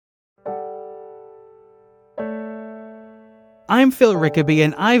I'm Phil Rickaby,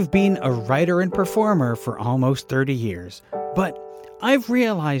 and I've been a writer and performer for almost 30 years. But I've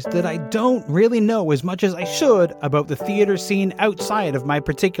realized that I don't really know as much as I should about the theatre scene outside of my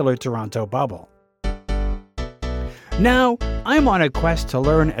particular Toronto bubble. Now, I'm on a quest to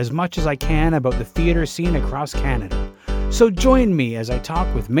learn as much as I can about the theatre scene across Canada. So join me as I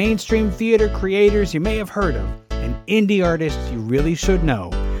talk with mainstream theatre creators you may have heard of and indie artists you really should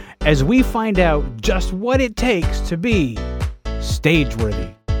know, as we find out just what it takes to be stage-worthy.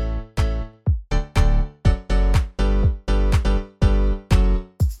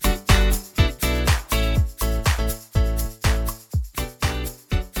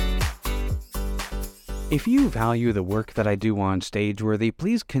 If you value the work that I do on Stageworthy,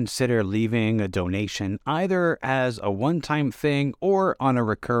 please consider leaving a donation either as a one-time thing or on a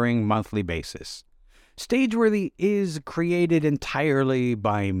recurring monthly basis. Stageworthy is created entirely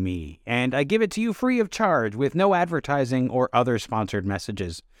by me, and I give it to you free of charge with no advertising or other sponsored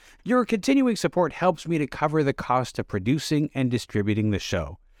messages. Your continuing support helps me to cover the cost of producing and distributing the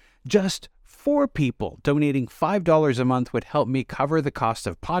show. Just 4 people donating $5 a month would help me cover the cost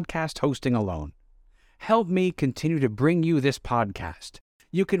of podcast hosting alone. Help me continue to bring you this podcast.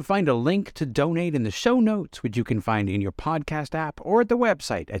 You can find a link to donate in the show notes, which you can find in your podcast app or at the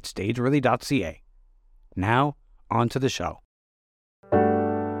website at stageworthy.ca. Now, on to the show.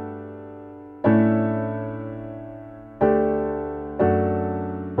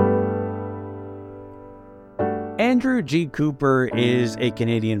 Andrew G. Cooper is a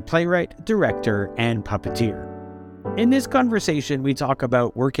Canadian playwright, director, and puppeteer. In this conversation, we talk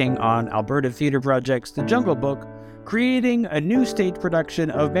about working on Alberta theatre projects The Jungle Book, creating a new stage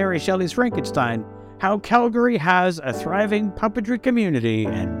production of Mary Shelley's Frankenstein, how Calgary has a thriving puppetry community,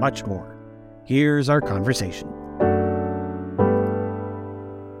 and much more. Here's our conversation.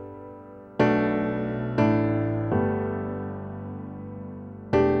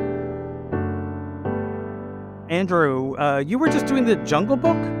 Andrew, you were just doing The Jungle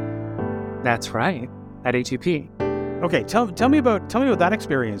Book? That's right, at ATP. Okay, tell me about that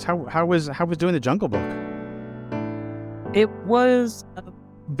experience. How was doing The Jungle Book? It was a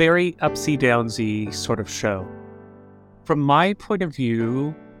very upsy downsy sort of show. From my point of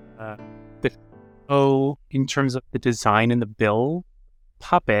view, in terms of the design and the build,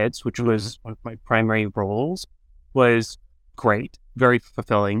 puppets, which was one of my primary roles, was great, very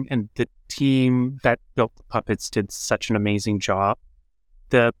fulfilling, and the team that built the puppets did such an amazing job.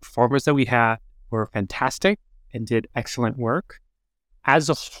 The performers that we had were fantastic and did excellent work. As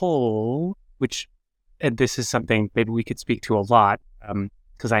a whole, and this is something maybe we could speak to a lot,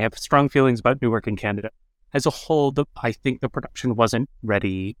 because I have strong feelings about Newark in Canada. As a whole, I think the production wasn't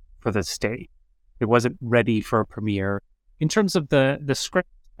ready for the stage. It wasn't ready for a premiere. In terms of the script,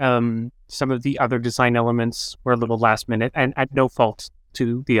 some of the other design elements were a little last minute, and at no fault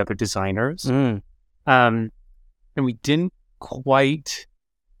to the other designers. And we didn't quite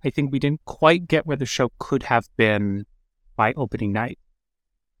get where the show could have been by opening night.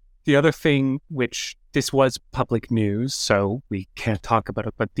 The other thing, which this was public news, so we can't talk about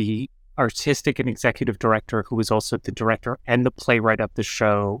it, but the artistic and executive director, who was also the director and the playwright of the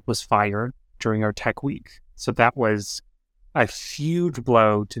show, was fired during our tech week. So that was a huge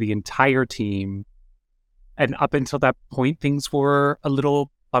blow to the entire team. And up until that point, things were a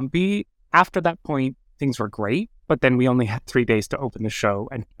little bumpy. After that point, things were great, but then we only had 3 days to open the show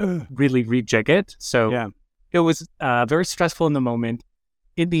and really rejig it. So It was very stressful in the moment.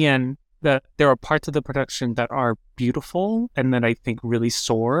 In the end, there are parts of the production that are beautiful and that I think really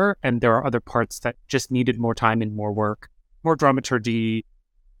soar, and there are other parts that just needed more time and more work, more dramaturgy,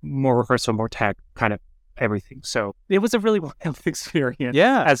 more rehearsal, more tech, kind of everything. So it was a really wild experience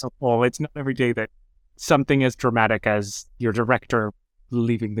as a whole. It's not every day that something as dramatic as your director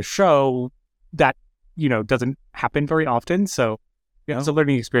leaving the show, that, doesn't happen very often. So it's a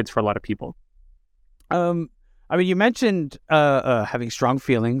learning experience for a lot of people. You mentioned having strong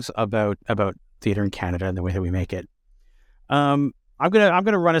feelings about theater in Canada and the way that we make it. I'm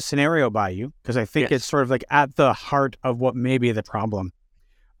gonna run a scenario by you because I think it's sort of like at the heart of what may be the problem.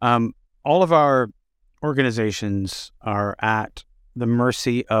 All of our organizations are at the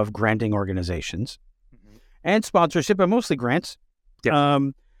mercy of granting organizations and sponsorship, but mostly grants.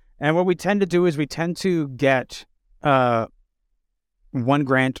 And what we tend to do is we tend to get one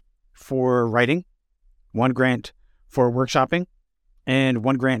grant for writing, one grant for workshopping, and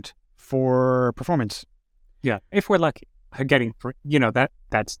one grant for performance. Yeah, if we're lucky, getting but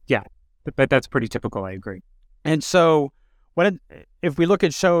that's pretty typical. I agree. And so, if we look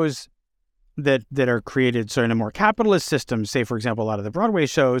at shows that are created sort of in a more capitalist system, say for example a lot of the Broadway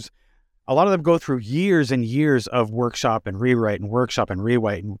shows, a lot of them go through years and years of workshop and rewrite and workshop and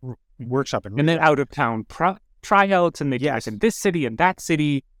rewrite and workshop and then out of town tryouts, and they do this in this city and that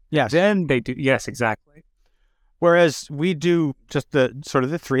city. Yes. Then they do. Yes, exactly. Whereas we do just the sort of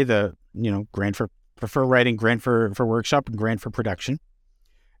the three, grant for writing, grant for workshop, and grant for production.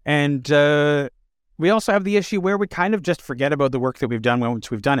 And we also have the issue where we kind of just forget about the work that we've done once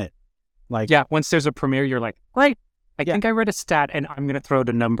we've done it. Once there's a premiere, you're like, great, I think I read a stat and I'm going to throw out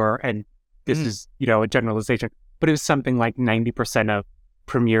a number, and this is, a generalization, but it was something like 90% of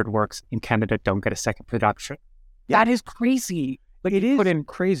premiered works in Canada don't get a second production. Yeah. That is crazy. It is put in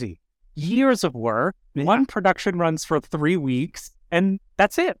crazy. Years of work, one production runs for 3 weeks, and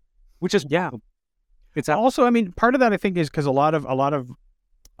that's it, which is, It's also, part of that I think is because a lot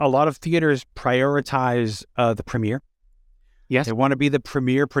of theaters prioritize the premiere. Yes. They want to be the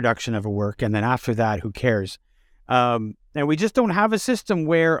premiere production of a work, and then after that, who cares? And we just don't have a system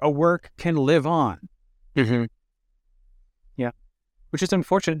where a work can live on. Mm-hmm. Yeah, which is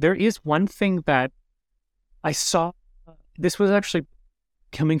unfortunate. There is one thing that I saw. This was actually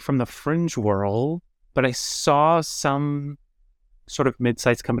coming from the fringe world, but I saw some sort of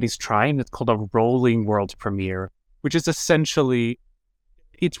mid-sized companies trying. It's called a rolling world premiere, which is essentially,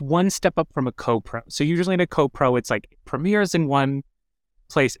 it's one step up from a co-pro. So usually in a co-pro, it's like it premieres in one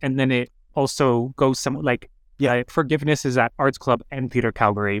place, and then it also goes somewhere like, Forgiveness is at Arts Club and Theatre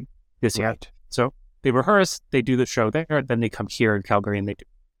Calgary this year. So they rehearse, they do the show there, then they come here in Calgary and they do.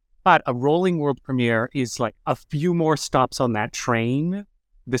 But a rolling world premiere is like a few more stops on that train.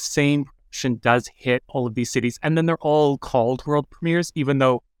 The same production does hit all of these cities, and then they're all called world premieres, even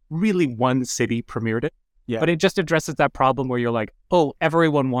though really one city premiered it. Yeah. But it just addresses that problem where you're like, oh,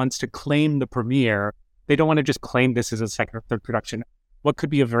 everyone wants to claim the premiere. They don't want to just claim this as a second or third production. What could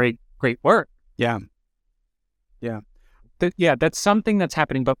be a very great work. Yeah. That's something that's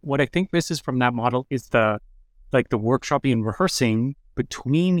happening. But what I think misses from that model is the workshopping and rehearsing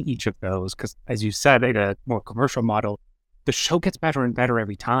between each of those. Because as you said, in a more commercial model, the show gets better and better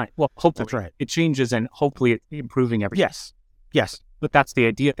every time. Well, hopefully that's right. It changes, and hopefully it's improving every time. Yes. But that's the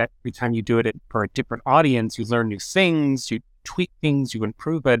idea, that every time you do it for a different audience, you learn new things, you tweak things, you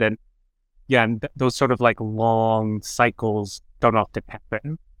improve it. And those sort of like long cycles don't often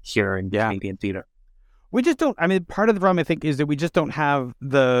happen here in Canadian theatre. We just don't, part of the problem I think is that we just don't have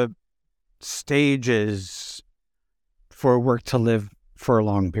the stages for work to live for a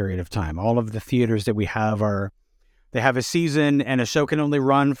long period of time. All of the theaters that we have they have a season, and a show can only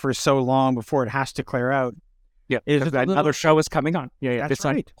run for so long before it has to clear out. Yeah, another show is coming on. That's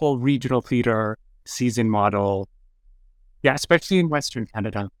right. Whole regional theater season model. Yeah, especially in Western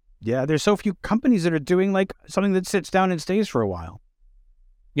Canada. Yeah, there's so few companies that are doing like something that sits down and stays for a while.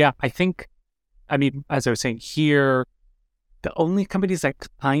 Yeah, I think, as I was saying here, the only companies that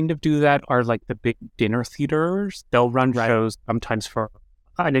kind of do that are like the big dinner theaters. They'll run shows sometimes for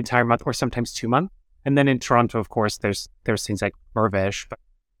an entire month or sometimes 2 months. And then in Toronto, of course, there's things like Mirvish, but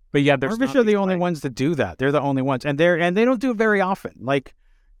Mirvish are the only ones that do that. They're the only ones, and they don't do it very often. Like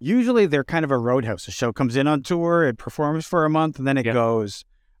usually they're kind of a roadhouse. A show comes in on tour, it performs for a month, and then it goes.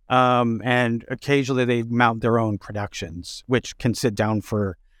 And occasionally they mount their own productions, which can sit down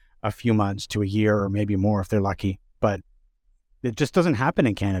for a few months to a year or maybe more if they're lucky. But it just doesn't happen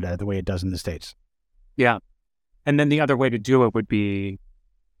in Canada the way it does in the States. Yeah, and then the other way to do it would be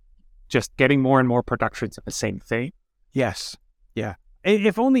just getting more and more productions of the same thing. Yes. Yeah.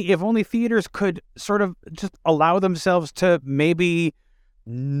 If only theaters could sort of just allow themselves to maybe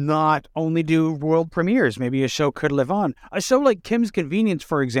not only do world premieres. Maybe a show could live on. A show like Kim's Convenience,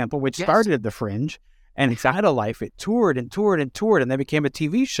 for example, which started at the Fringe and had a life. It toured and toured and toured, and then became a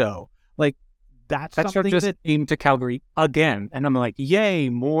TV show. Like that's something just came to Calgary again, and I'm like, yay,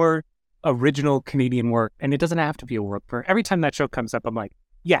 more original Canadian work. And it doesn't have to be a world premiere. Every time that show comes up, I'm like,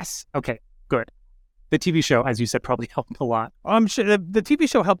 yes, okay, good. The TV show, as you said, probably helped a lot. I'm sure the TV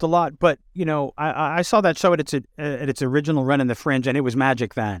show helped a lot, but I saw that show at its original run in the Fringe, and it was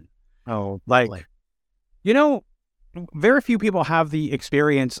magic then. Oh, very few people have the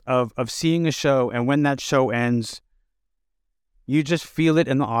experience of seeing a show, and when that show ends, you just feel it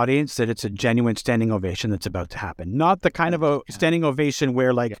in the audience that it's a genuine standing ovation that's about to happen. Not the kind of a standing ovation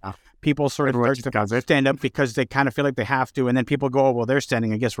where people sort of start to stand up because they kind of feel like they have to, and then people go, oh, well, they're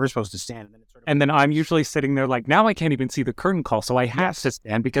standing, I guess we're supposed to stand. And then I'm usually sitting there like, now I can't even see the curtain call, so I have to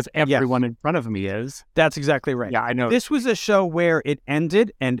stand because everyone in front of me is. That's exactly right. Yeah, I know. This was a show where it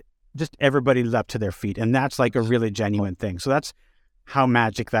ended and just everybody leapt to their feet, and that's like a really genuine thing. So that's how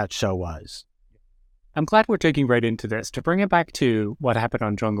magic that show was. I'm glad we're taking right into this. To bring it back to what happened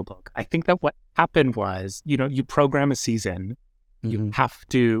on Jungle Book, I think that what happened was, you program a season, You have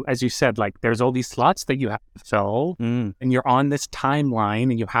to, as you said, like there's all these slots that you have to fill, and you're on this timeline,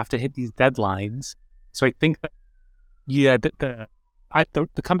 and you have to hit these deadlines. So I think that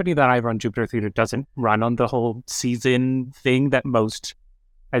the company that I run, Jupiter Theater, doesn't run on the whole season thing that most,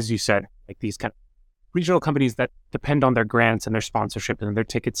 as you said, like these kind of regional companies that depend on their grants and their sponsorship and their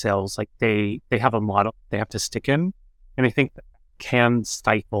ticket sales, like they have a model they have to stick in, and I think that can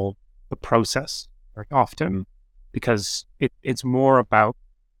stifle the process very often, because it's more about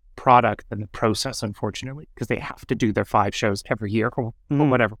product than the process, unfortunately, because they have to do their 5 shows every year or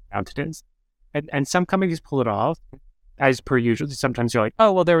whatever amount it is. And some companies pull it off, as per usual. Sometimes you're like,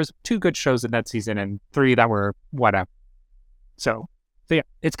 oh, well, there was 2 good shows in that season and 3 that were whatever. So yeah,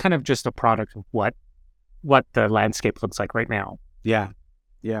 it's kind of just a product of what the landscape looks like right now. Yeah.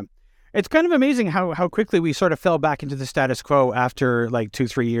 It's kind of amazing how quickly we sort of fell back into the status quo after like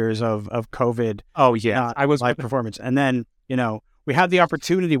 2-3 years of COVID. Oh yeah, I was live performance, and then we had the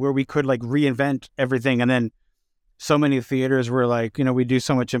opportunity where we could like reinvent everything, and then so many theaters were like, we do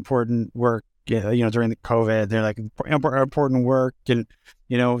so much important work, during the COVID. They're like important work, and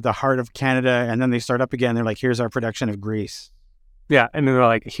the heart of Canada, and then they start up again. They're like, here's our production of Grease. Yeah, and then they're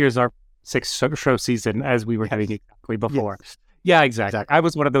like, here's our 6th show season, as we were having exactly before. Yes. Yeah, exactly. I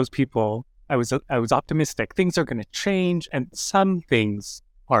was one of those people. I was optimistic. Things are going to change, and some things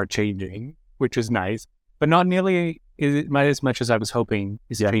are changing, which is nice, but not nearly as much as I was hoping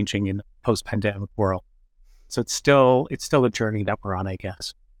is changing in the post-pandemic world. So it's still a journey that we're on, I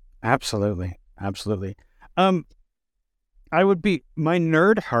guess. Absolutely. My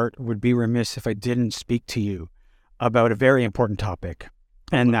nerd heart would be remiss if I didn't speak to you about a very important topic,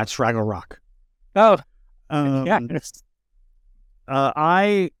 and that's Fraggle Rock. Oh, yeah.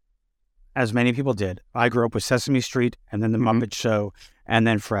 I, as many people did, I grew up with Sesame Street, and then the Muppet Show, and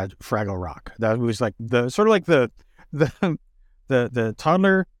then Fraggle Rock. That was like the sort of like the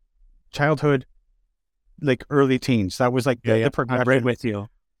toddler, childhood, like early teens. That was like the progression. I'm right with you.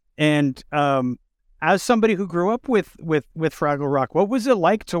 And as somebody who grew up with Fraggle Rock, what was it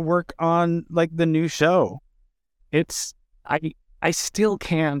like to work on like the new show? I still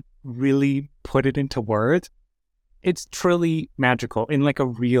can't really put it into words. It's truly magical in like a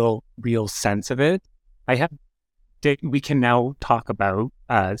real sense of it. We can now talk about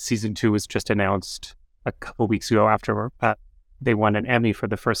season 2 was just announced a couple weeks ago after they won an Emmy for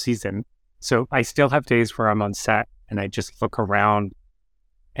the first season. So I still have days where I'm on set and I just look around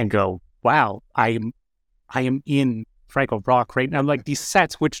and go, wow, I am in Fraggle Rock right now. Like these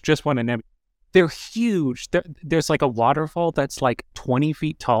sets, which just won an Emmy, they're huge. There's like a waterfall that's like 20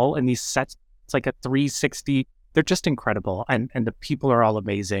 feet tall, and these sets, it's like a 360. They're just incredible, and the people are all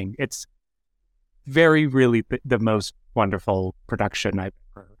amazing. It's really the most wonderful production I've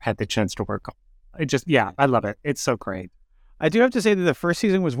ever had the chance to work on. I love it. It's so great. I do have to say that the first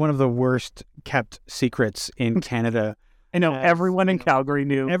season was one of the worst kept secrets in Canada. I know everyone in Calgary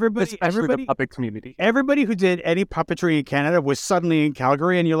knew. Especially the puppet community. Everybody who did any puppetry in Canada was suddenly in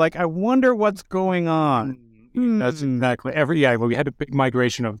Calgary, and you're like, I wonder what's going on. That's exactly we had a big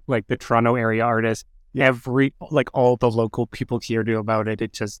migration of like the Toronto area artists. All the local people here knew about it.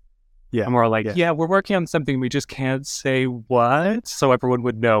 It just, and we're like, we're working on something. We just can't say what, so everyone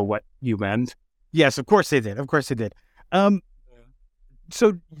would know what you meant. Yes, of course they did.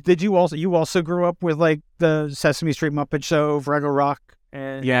 So did you also grew up with like the Sesame Street Muppet Show, Fraggle Rock?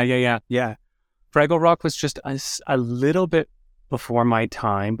 And... Yeah. Fraggle Rock was just a little bit before my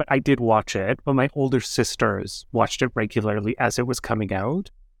time, but I did watch it. But my older sisters watched it regularly as it was coming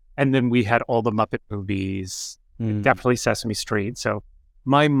out. And then we had all the Muppet movies, definitely Sesame Street. So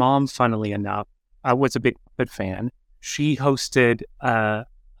my mom, funnily enough, was a big Muppet fan. She hosted a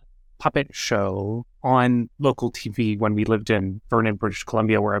puppet show on local TV when we lived in Vernon, British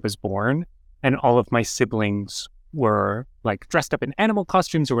Columbia, where I was born. And all of my siblings were like dressed up in animal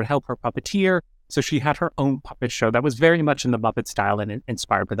costumes or would help her puppeteer. So she had her own puppet show that was very much in the Muppet style and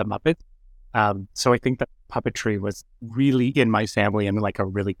inspired by the Muppet. So I think that puppetry was really in my family in like a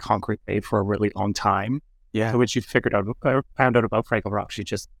really concrete way for a really long time. Yeah. So when she found out about Fraggle Rock, she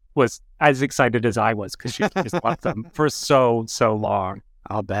just was as excited as I was because she just watched them for so long.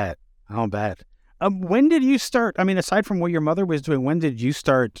 I'll bet. When did you start? I mean, aside from what your mother was doing, when did you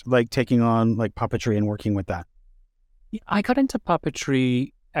start like taking on like puppetry and working with that? I got into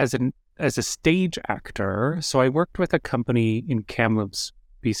puppetry as a stage actor. So I worked with a company in Kamloops,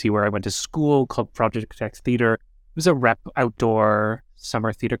 BC, where I went to school called Project X Theatre. It was a rep outdoor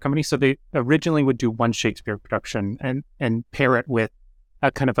summer theatre company. So they originally would do one Shakespeare production and pair it with a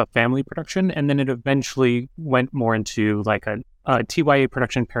kind of a family production. And then it eventually went more into like a TYA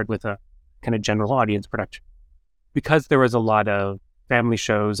production paired with a kind of general audience production. because there was a lot of family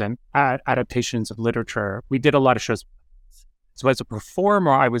shows and adaptations of literature, we did a lot of shows. So as a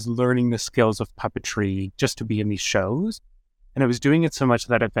performer, I was learning the skills of puppetry just to be in these shows. And I was doing it so much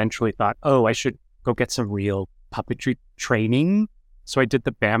that I eventually thought, oh, I should go get some real puppetry training. So I did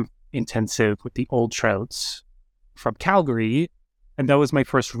the BAM intensive with the Old Trouts from Calgary. And that was my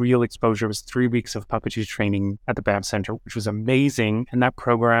first real exposure. It was 3 weeks of puppetry training at the BAM Center, which was amazing. And that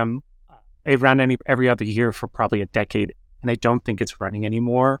program, it ran every other year for probably a decade. And I don't think it's running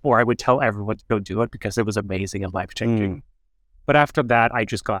anymore, or I would tell everyone to go do it because it was amazing and life-changing. But after that, I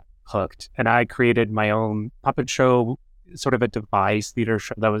just got hooked. And I created my own puppet show, sort of a devised theater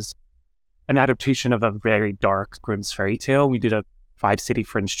show that was an adaptation of a very dark Grimm's fairy tale. We did a 5-city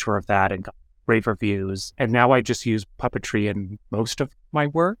fringe tour of that and got rave reviews. And now I just use puppetry in most of my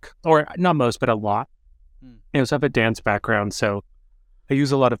work, or not most, but a lot. I also have a dance background, so I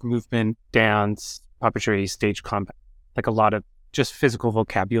use a lot of movement, dance, puppetry, stage combat, like a lot of just physical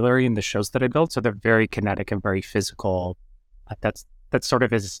vocabulary in the shows that I built. So they're very kinetic and very physical. That sort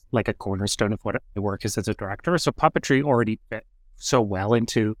of is like a cornerstone of what my work is as a director. So puppetry already fit so well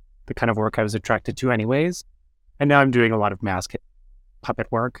into the kind of work I was attracted to anyways. And now I'm doing a lot of mask puppet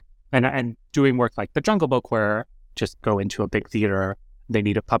work and doing work like The Jungle Book, where just go into a big theater, they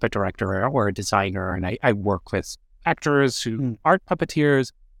need a puppet director or a designer. And I work with actors who aren't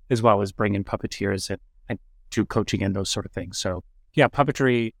puppeteers, as well as bring in puppeteers and do coaching and those sort of things. So yeah,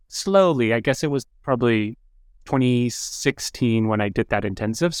 puppetry slowly, I guess it was probably 2016 when I did that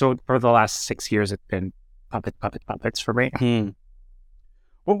intensive. So for the last 6 years, it's been puppets for me.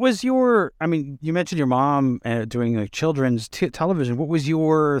 What was your, I mean, you mentioned your mom doing like children's television. What was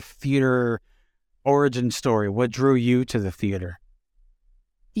your theater origin story? What drew you to the theater?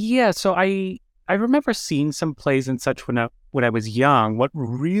 Yeah, so I remember seeing some plays and such when I was young. What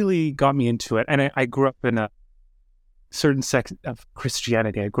really got me into it, and I grew up in a certain sect of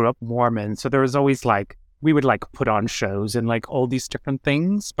Christianity. I grew up Mormon, so there was always like, we would like put on shows and like all these different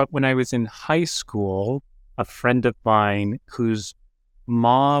things. But when I was in high school, a friend of mine whose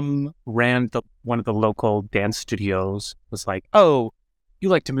mom ran one of the local dance studios was like, oh, you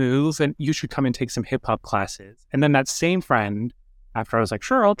like to move and you should come and take some hip hop classes. And then that same friend, after I was like,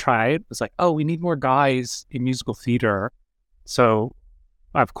 sure, I'll try it, was like, oh, we need more guys in musical theater. So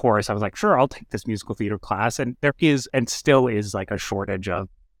of course I was like, sure, I'll take this musical theater class. And there is, and still is, like a shortage of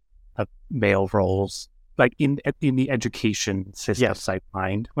male roles, like in the education system. Yes. I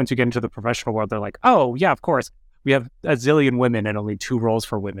find once you get into the professional world, they're like, oh yeah, of course, we have a zillion women and only 2 roles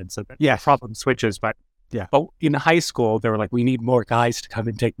for women. So the problem switches. But in high school, they were like, we need more guys to come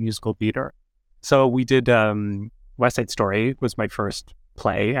and take musical theater. So we did West Side Story was my first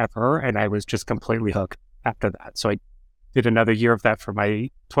play ever, and I was just completely hooked after that. So I did another year of that for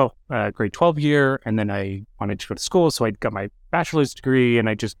my grade 12 year, and then I wanted to go to school, so I got my bachelor's degree, and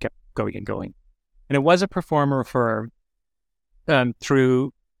I just kept going and going. And it was a performer for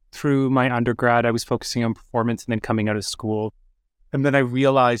through my undergrad. I was focusing on performance, and then coming out of school, and then I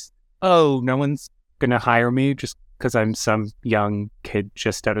realized, oh, no one's gonna hire me just because I'm some young kid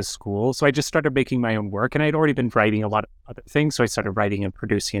just out of school. So I just started making my own work, and I'd already been writing a lot of other things. So I started writing and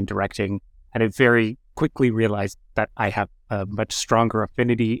producing and directing, and I very quickly realized that I have a much stronger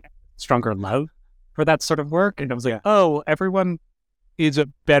affinity, stronger love for that sort of work. And I was like, oh, everyone is a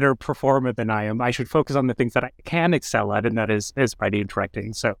better performer than I am. I should focus on the things that I can excel at, and that is writing and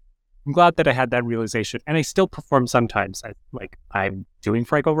directing. So I'm glad that I had that realization, and I still perform sometimes. I'm doing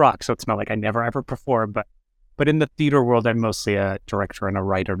Fraggle Rock, so it's not like I never ever perform, but in the theater world, I'm mostly a director and a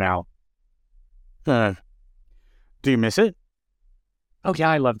writer now. Do you miss it? Oh yeah,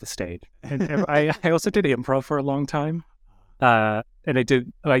 I love the stage. And I also did improv for a long time. And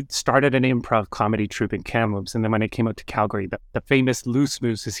I started an improv comedy troupe in Kamloops, and then when I came out to Calgary, the famous Loose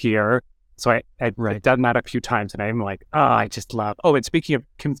Moose is here. So I've done that a few times, and I'm like, I just love. Oh, and speaking of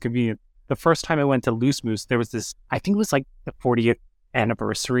Kim's Convenient, the first time I went to Loose Moose, there was this, I think it was like the 40th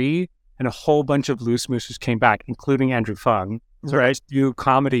anniversary, and a whole bunch of Loose Mooses came back, including Andrew Fung. So I do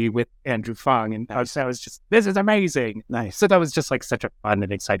comedy with Andrew Fung, and I was just, this is amazing. Nice. So that was just like such a fun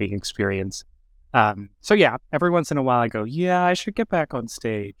and exciting experience. So yeah, every once in a while I go, yeah, I should get back on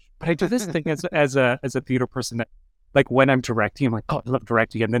stage. But I do this thing as a theater person that, like, when I'm directing, I'm like, oh, I love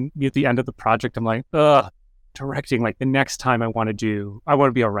directing. And then at the end of the project, I'm like, directing. Like the next time I want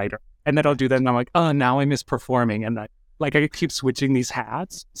to be a writer. And then I'll do that, and I'm like, oh, now I miss performing. And I keep switching these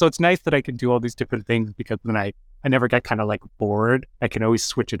hats. So it's nice that I can do all these different things, because then I never get kind of like bored. I can always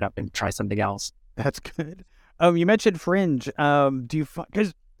switch it up and try something else. That's good. You mentioned Fringe. Do you,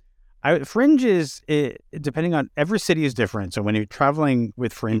 because Fringe is, depending on, every city is different. So when you're traveling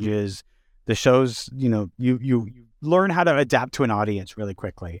with Fringes, the shows, you learn how to adapt to an audience really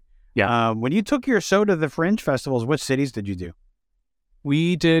quickly. Yeah. When you took your show to the Fringe festivals, which cities did you do?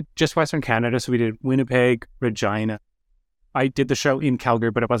 We did just Western Canada, so we did Winnipeg, Regina. I did the show in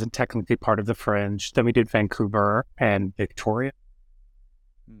Calgary, but it wasn't technically part of the Fringe. Then we did Vancouver and Victoria.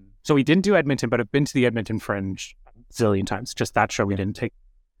 So we didn't do Edmonton, but I've been to the Edmonton Fringe a zillion times. Just that show we didn't take.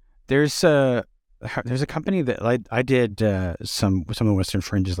 There's a company that I did some of the Western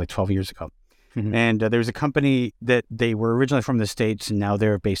Fringes like 12 years ago. Mm-hmm. And there's a company that they were originally from the States and now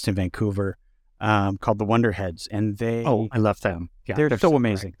they're based in Vancouver called the Wonderheads. And I love them. Yeah, they're so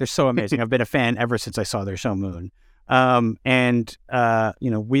amazing. Great. They're so amazing. I've been a fan ever since I saw their show Moon. They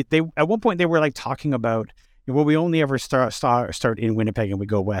at one point they were like talking about, well, we only ever start in Winnipeg and we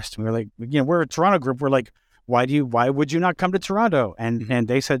go west. And we were like, we're a Toronto group. We're like, why would you not come to Toronto? And and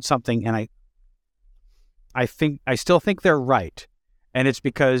they said something, and I still think they're right. And it's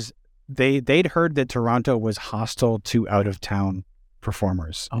because they'd heard that Toronto was hostile to out of town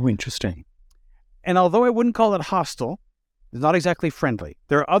performers. Oh, interesting. And although I wouldn't call it hostile, it's not exactly friendly.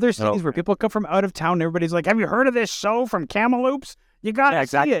 There are other cities where people come from out of town and everybody's like, have you heard of this show from Kamloops? You got to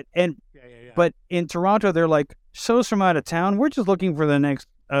see it. And but in Toronto, they're like, shows from out of town, we're just looking for the next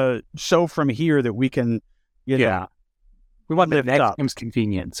show from here that we can, we want the next time's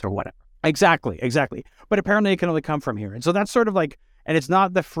convenience or whatever. Exactly. But apparently it can only come from here. And so that's sort of like, and it's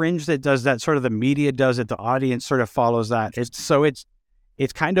not the Fringe that does that, sort of the media does it, the audience sort of follows that.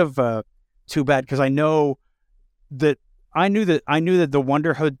 It's kind of too bad, because I knew that the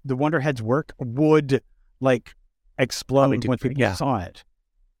Wonderheads work would like explode when people saw it.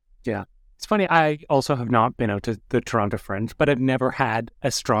 Yeah. It's funny, I also have not been out to the Toronto Fringe, but I've never had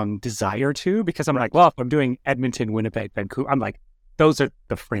a strong desire to, because I'm like, well, if I'm doing Edmonton, Winnipeg, Vancouver, I'm like, those are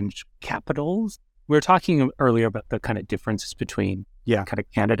the Fringe capitals. We were talking earlier about the kind of differences between kind of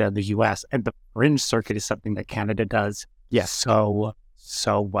Canada and the US, and the Fringe circuit is something that Canada does so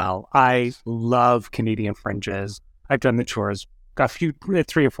well. I love Canadian Fringes. I've done the tours a few,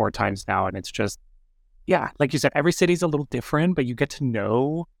 3 or 4 times now, and it's just, like you said, every city's a little different, but you get to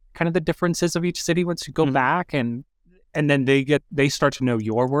know kind of the differences of each city once you go back, and then they start to know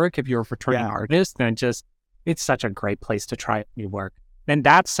your work if you're a returning artist, and it's such a great place to try new work. And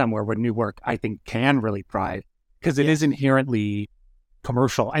that's somewhere where new work, I think, can really thrive, because it is inherently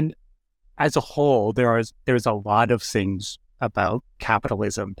commercial. And as a whole, there's a lot of things about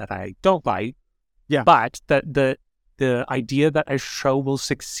capitalism that I don't like. Yeah. But the idea that a show will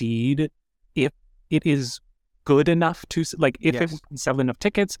succeed if it is good enough to, like, if it can sell enough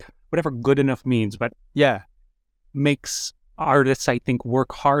tickets, whatever good enough means, but makes artists, I think,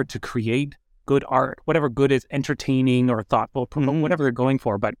 work hard to create good art, whatever good is, entertaining or thoughtful, whatever they're going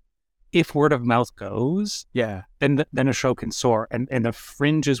for. But if word of mouth goes, then a show can soar, and the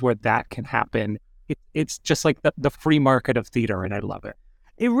Fringe is where that can happen. It's just like the free market of theater, and I love it.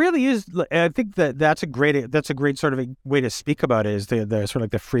 It really is. I think that's a great sort of a way to speak about it, is the sort of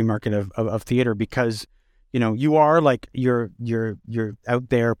like the free market of theater, because you are like, you're out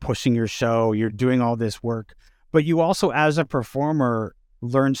there pushing your show, you're doing all this work, but you also, as a performer,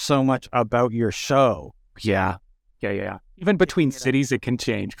 learn so much about your show. Yeah. Even between cities, it can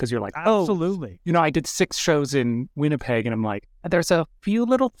change, because you're like, absolutely. I did 6 shows in Winnipeg, and I'm like, there's a few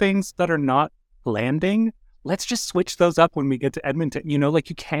little things that are not landing. Let's just switch those up when we get to Edmonton. Like,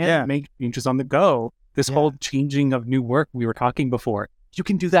 you can't make changes on the go. This whole changing of new work we were talking before, you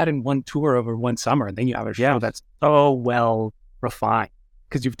can do that in one tour over one summer, and then you have a show that's so well refined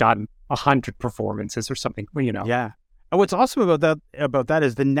because you've done 100 performances or something. Yeah. And what's awesome about that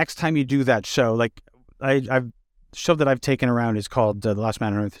is the next time you do that show, like I've show that I've taken around is called The Last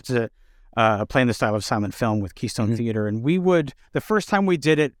Man on Earth. It's a play in the style of silent film with Keystone Theater. And the first time we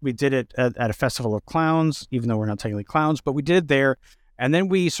did it at a festival of clowns, even though we're not technically clowns, but we did it there. And then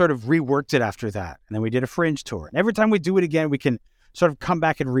we sort of reworked it after that. And then we did a Fringe tour. And every time we do it again, we can sort of come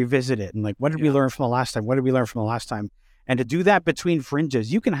back and revisit it. And like, what did we learn from the last time? What did we learn from the last time? And to do that between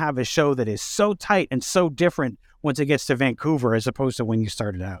Fringes, you can have a show that is so tight and so different once it gets to Vancouver as opposed to when you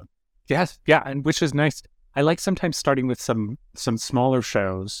started out. Yes. Yeah. And which is nice. I like sometimes starting with some smaller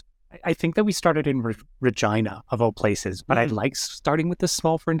shows. I think that we started in Regina, of all places, but I like starting with the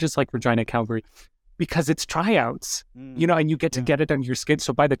small Fringes like Regina, Calgary, because it's tryouts, and you get to get it under your skin.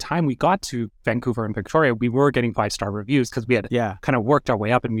 So by the time we got to Vancouver and Victoria, we were getting 5-star reviews because we had kind of worked our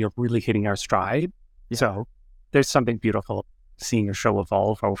way up and we were really hitting our stride. Yeah. So there's something beautiful seeing your show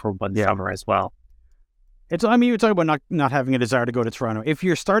evolve over one summer as well. You're talking about not having a desire to go to Toronto. If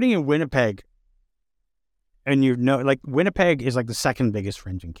you're starting in Winnipeg, and like Winnipeg is like the second biggest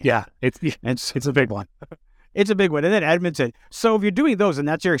Fringe in Canada. Yeah, it's a big one. It's a big one. And then Edmonton. So if you're doing those and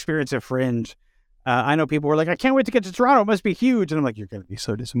that's your experience at Fringe, I know people were like, I can't wait to get to Toronto. It must be huge. And I'm like, you're going to be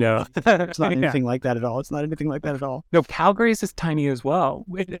so disappointed. No, It's not anything like that at all. It's not anything like that at all. No, Calgary's is tiny as well.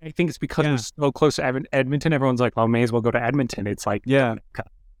 I think it's because we're so close to Edmonton. Everyone's like, well, may as well go to Edmonton. It's like,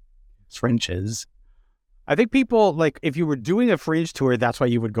 Fringes. I think people, like, if you were doing a Fringe tour, that's why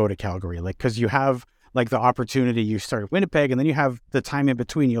you would go to Calgary. Like, because you have, like, the opportunity. You start at Winnipeg, and then you have the time in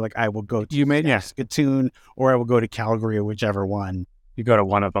between. You're like, I will go to Saskatoon, or I will go to Calgary, or whichever one. You go to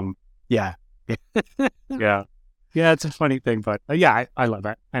one of them. Yeah. Yeah. Yeah, it's a funny thing, but I love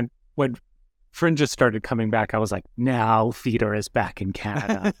it. And when Fringes started coming back, I was like, now theater is back in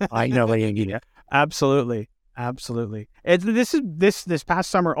Canada. I know they need it. Absolutely. This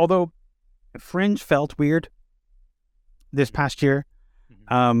past summer, although Fringe felt weird this past year,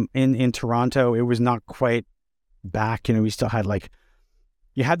 in Toronto, it was not quite back. We still had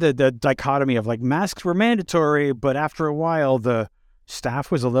you had the dichotomy of masks were mandatory, but after a while the staff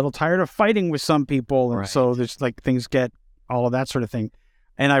was a little tired of fighting with some people, and so there's things get all of that sort of thing.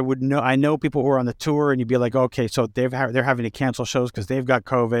 And I know people who are on the tour, and you'd be like, okay, so they're having to cancel shows because they've got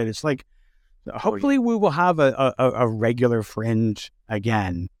COVID. It's like, hopefully we will have a regular Fringe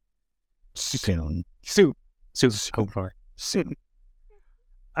again soon.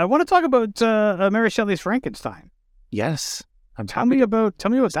 I want to talk about Mary Shelley's Frankenstein. Yes, tell me about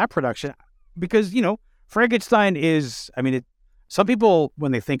that production, because Frankenstein is. Some people,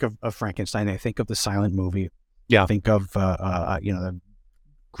 when they think of Frankenstein, they think of the silent movie. Yeah. Think of, the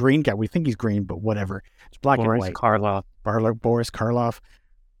green guy. We think he's green, but whatever. It's black and white. Boris Karloff.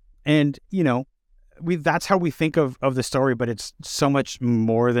 And, that's how we think of the story, but it's so much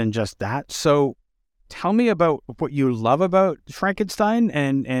more than just that. So tell me about what you love about Frankenstein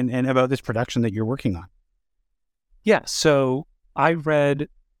and about this production that you're working on. Yeah. So I read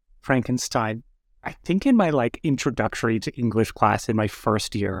Frankenstein, I think, in my introductory to English class in my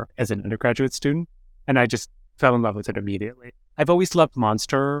first year as an undergraduate student, and I just fell in love with it immediately. I've always loved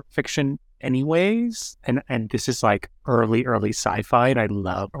monster fiction anyways, and this is early sci-fi, and I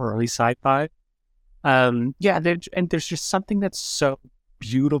love early sci-fi. There's just something that's so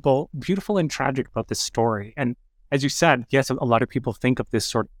beautiful and tragic about this story. And as you said, yes, a lot of people think of this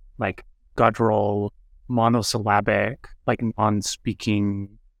sort of guttural, monosyllabic, non-speaking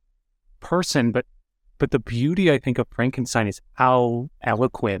person, but the beauty, I think, of Frankenstein is how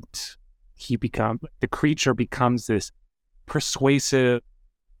eloquent he becomes. The creature becomes this persuasive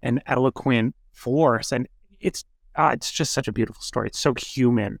and eloquent force, and it's just such a beautiful story. It's so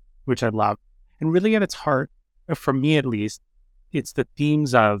human, which I love, and really at its heart, for me at least, it's the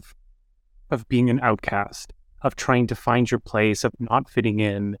themes of being an outcast, of trying to find your place, of not fitting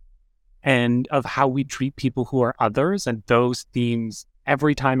in, and of how we treat people who are others. And those themes,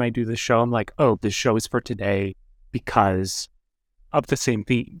 every time I do the show, I'm like, oh, this show is for today because of the same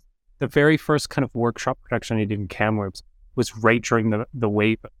theme. The very first kind of workshop production I did in Kamloops was right during the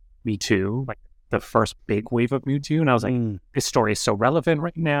wave of Me Too, the first big wave of Me Too. And I was like, this story is so relevant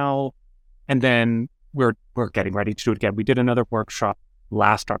right now. And then we're getting ready to do it again. We did another workshop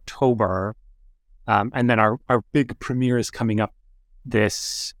last October. And then our big premiere is coming up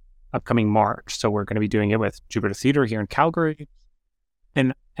this upcoming March. So we're going to be doing it with Jupiter Theatre here in Calgary.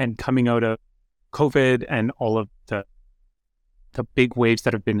 And coming out of COVID and all of the big waves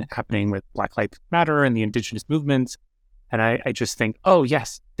that have been happening with Black Lives Matter and the Indigenous movements. And I just think, oh,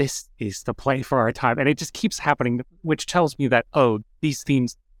 yes, this is the play for our time. And it just keeps happening, which tells me that, oh, these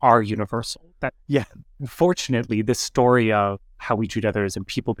themes are universal. That, unfortunately, this story of how we treat others and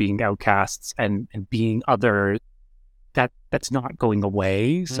people being outcasts and being other, that's not going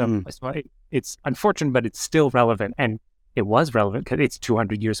away. So that's why it's unfortunate, but it's still relevant. And it was relevant because it's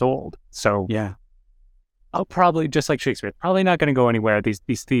 200 years old. So I'll probably, just like Shakespeare, probably not going to go anywhere.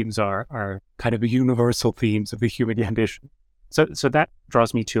 These themes are kind of universal themes of the human condition. So that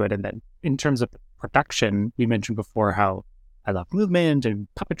draws me to it. And then in terms of production, we mentioned before how I love movement and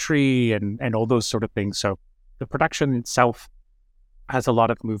puppetry and all those sort of things. So the production itself has a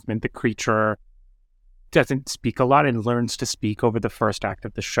lot of movement. The creature doesn't speak a lot and learns to speak over the first act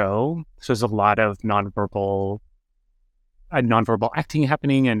of the show. So there's a lot of nonverbal acting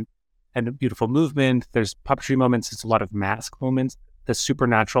happening and beautiful movement. There's puppetry moments. There's a lot of mask moments. The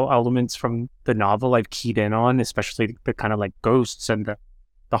supernatural elements from the novel I've keyed in on, especially the kind of ghosts and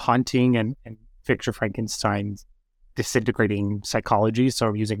the haunting and Victor Frankenstein's disintegrating psychology. So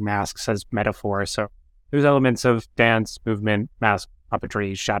I'm using masks as metaphor. So there's elements of dance, movement, mask,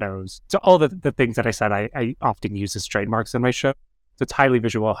 puppetry, shadows. So all the things that I said, I often use as trademarks in my show. So it's highly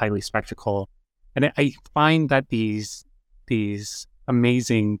visual, highly spectacle. And I find that these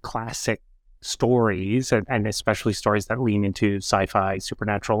amazing classic stories, and especially stories that lean into sci-fi,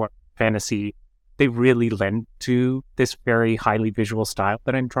 supernatural, or fantasy, they really lend to this very highly visual style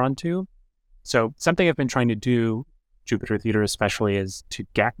that I'm drawn to. So something I've been trying to do, Jupiter Theater especially, is to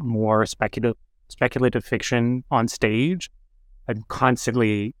get more speculative fiction on stage. I'm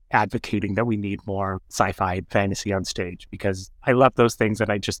constantly advocating that we need more sci-fi and fantasy on stage because I love those things,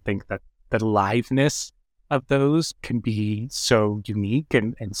 and I just think that the liveness of those can be so unique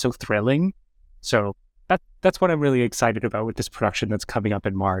and so thrilling. So that's what I'm really excited about with this production that's coming up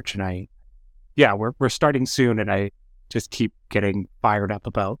in March. And we're starting soon, and I just keep getting fired up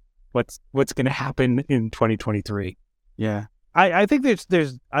about what's going to happen in 2023. Yeah. I think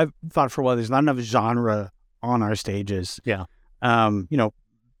there's I've thought for a while there's not enough genre on our stages. Yeah.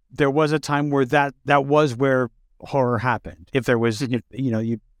 There was a time where that was where horror happened. If there was,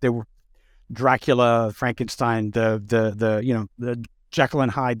 there were Dracula, Frankenstein, the Jekyll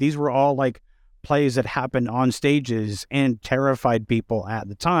and Hyde. These were all like plays that happened on stages and terrified people at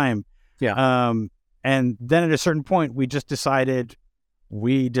the time. Yeah. And then at a certain point, we decided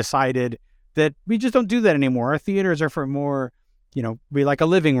that we just don't do that anymore. Our theaters are for more, we like a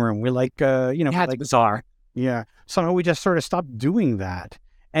living room. We like, it's bizarre. Yeah. Somehow we just sort of stopped doing that.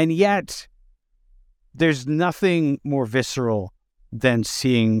 And yet there's nothing more visceral than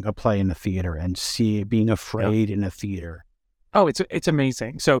seeing a play in a theater and being afraid in a theater. Oh, it's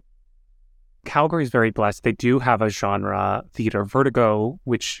amazing. So Calgary is very blessed. They do have a genre theater, Vertigo,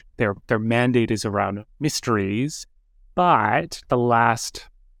 which their mandate is around mysteries. But the last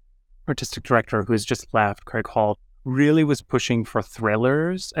artistic director who has just left, Craig Hall, really was pushing for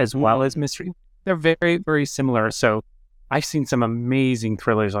thrillers as well as mystery. They're very, very similar. So I've seen some amazing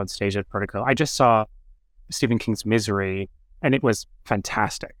thrillers on stage at Vertigo. I just saw Stephen King's Misery, and it was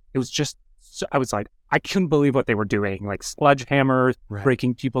fantastic. It was just, I was like, I couldn't believe what they were doing, like sledgehammers,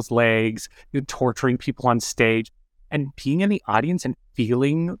 breaking people's legs, torturing people on stage, and being in the audience and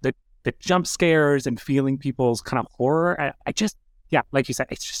feeling the jump scares and feeling people's kind of horror. Like you said,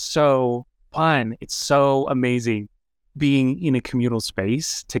 it's just so fun. It's so amazing being in a communal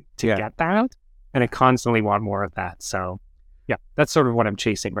space to get that. And I constantly want more of that. So yeah, that's sort of what I'm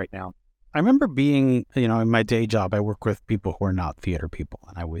chasing right now. I remember being, in my day job, I work with people who are not theater people.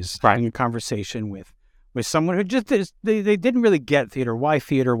 And I was having a conversation with someone who just, they didn't really get theater. Why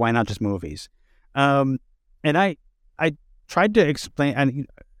theater? Why not just movies? And I tried to explain, and it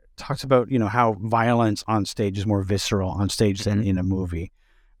talks about, how violence on stage is more visceral on stage than in a movie.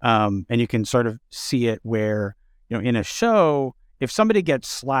 And you can sort of see it where, in a show, if somebody gets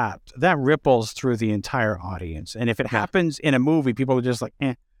slapped, that ripples through the entire audience. And if it happens in a movie, people are just like,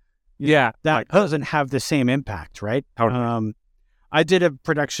 eh. Yeah. That doesn't have the same impact, right? Totally. I did a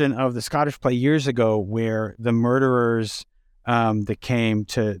production of the Scottish play years ago where the murderers that came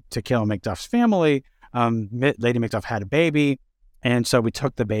to kill Macduff's family, Lady Macduff had a baby. And so we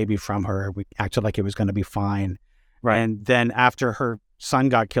took the baby from her. We acted like it was going to be fine. Right. And then after her son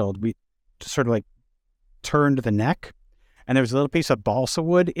got killed, we sort of like turned the neck. And there was a little piece of balsa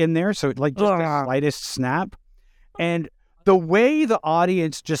wood in there. So like just the slightest snap. And the way the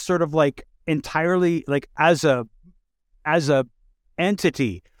audience just sort of like entirely like as a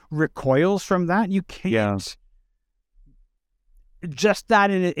entity recoils from that, you can't. Just that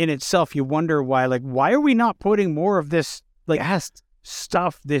in itself, you wonder why are we not putting more of this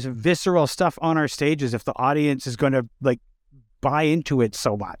stuff, this visceral stuff on our stages if the audience is going to like buy into it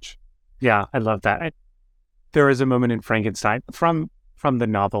so much? Yeah, I love that. There is a moment in Frankenstein from the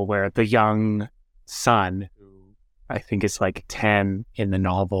novel where the young son, who I think is like 10 in the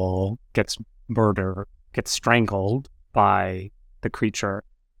novel, gets strangled by the creature.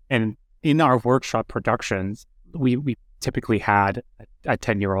 And in our workshop productions, we typically had a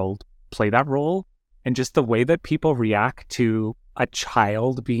 10-year-old play that role. And just the way that people react to a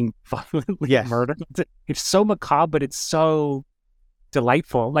child being violently murdered, it's so macabre, but it's so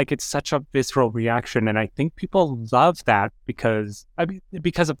delightful. Like, it's such a visceral reaction. And I think people love that because of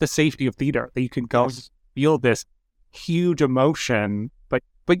the safety of theater, that you can go feel this huge emotion, but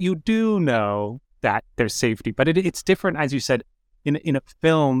you do know that there's safety. But it's different, as you said, in a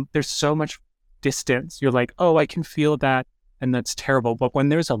film, there's so much distance. You're like, oh, I can feel that, and that's terrible. But when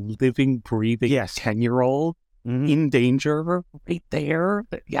there's a living, breathing 10-year-old in danger right there,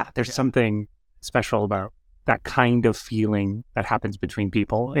 there's something special about that kind of feeling that happens between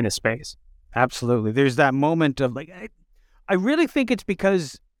people in a space. Absolutely. There's that moment of like, I really think it's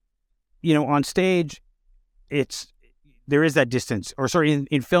because, on stage, there is that distance, or sorry,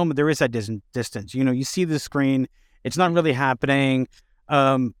 in film, there is that distance. You see the screen, it's not really happening.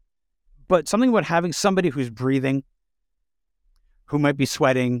 But something about having somebody who's breathing, who might be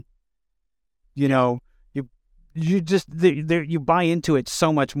sweating, you know, you just you buy into it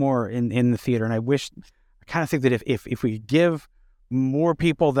so much more in the theater. And I kind of think that if we give more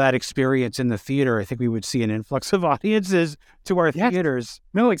people that experience in the theater, I think we would see an influx of audiences to our theaters.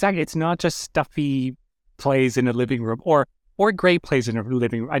 No, exactly. It's not just stuffy plays in a living room or great plays in a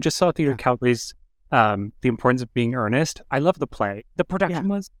living room. I just saw Theatre Calgary's The Importance of Being Earnest. I love the play. The production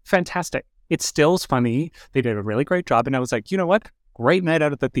was fantastic. It still's funny. They did a really great job. And I was like, you know what? Great night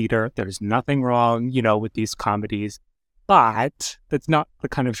out at the theater. There's nothing wrong, with these comedies. But that's not the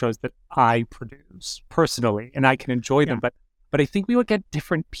kind of shows that I produce personally. And I can enjoy them. But I think we would get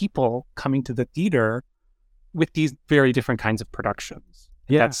different people coming to the theater with these very different kinds of productions.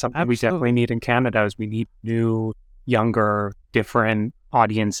 Yeah, that's something we definitely need in Canada. Is we need new, younger, different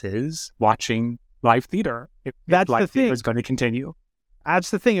audiences watching live theater. That's live the thing. Theater is going to continue.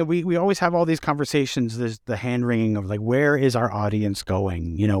 That's the thing. We always have all these conversations. There's the hand wringing of like, where is our audience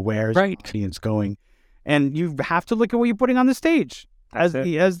going? Where's our audience going? And you have to look at what you're putting on the stage as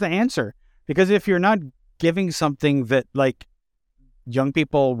the answer. Because if you're not giving something that like young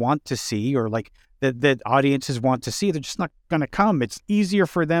people want to see or like that audiences want to see, they're just not going to come. It's easier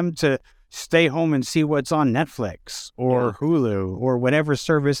for them to stay home and see what's on Netflix or Hulu or whatever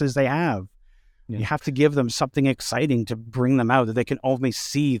services they have. You have to give them something exciting to bring them out that they can only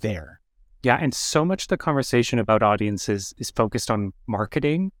see there. Yeah, and so much the conversation about audiences is focused on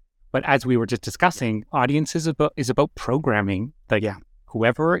marketing. But as we were just discussing, audiences is about programming. Like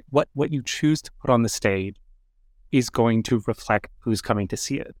whoever, what you choose to put on the stage is going to reflect who's coming to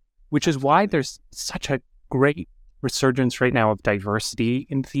see it, which is why there's such a great resurgence right now of diversity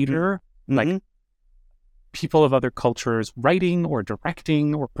in theater. Mm-hmm. Like people of other cultures writing or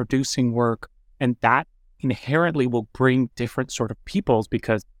directing or producing work. And that inherently will bring different sort of peoples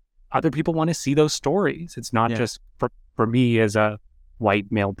because other people want to see those stories. It's not just for me as a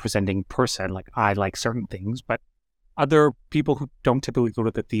white male presenting person, like I like certain things, but other people who don't typically go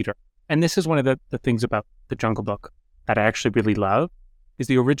to the theater. And this is one of the things about The Jungle Book that I actually really love, is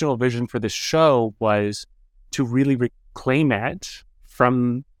the original vision for this show was to really reclaim it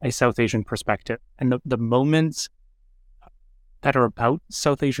from a South Asian perspective. And the moments that are about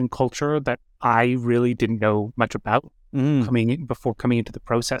South Asian culture that I really didn't know much about before coming into the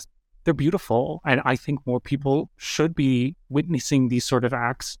process, they're beautiful. And I think more people should be witnessing these sort of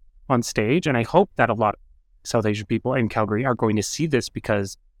acts on stage. And I hope that a lot of South Asian people in Calgary are going to see this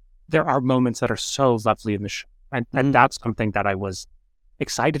because there are moments that are so lovely in the show. And that's something that I was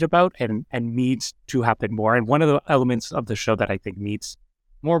excited about and needs to happen more. And one of the elements of the show that I think needs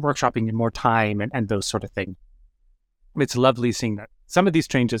more workshopping and more time and those sort of things. It's lovely seeing that some of these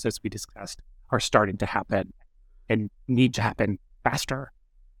changes, as we discussed, are starting to happen and need to happen faster.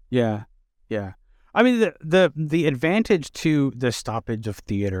 Yeah. I mean, the advantage to the stoppage of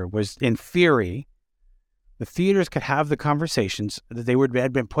theater was, in theory, the theaters could have the conversations that they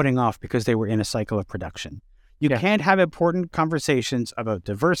had been putting off because they were in a cycle of production. You can't have important conversations about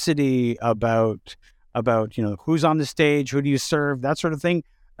diversity, about who's on the stage, who do you serve, that sort of thing,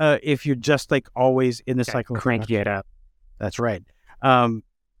 if you're just like always in the cycle of cranky it up. That's right.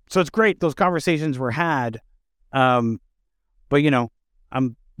 So it's great those conversations were had, but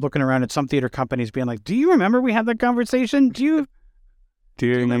I'm looking around at some theater companies being like, "Do you remember we had that conversation? Do you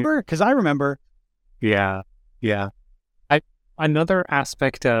remember?" Because I remember. Yeah. Another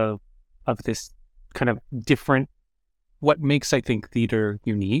aspect of this kind of different, what makes, I think, theater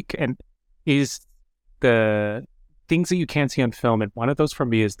unique and is the things that you can't see on film. And one of those for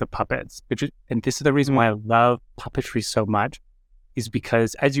me is the puppets, and this is the reason why I love puppetry so much, is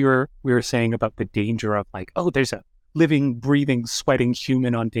because as we were saying about the danger of like, oh, there's a living, breathing, sweating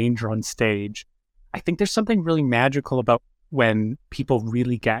human on danger on stage. I think there's something really magical about when people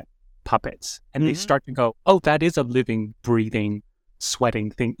really get puppets and they start to go, oh, that is a living, breathing, sweating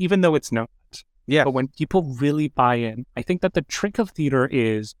thing, even though it's not. Yeah. But when people really buy in, I think that the trick of theater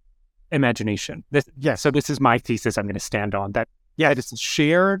is imagination. So this is my thesis I'm going to stand on, that it is a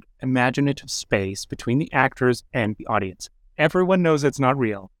shared imaginative space between the actors and the audience. Everyone knows it's not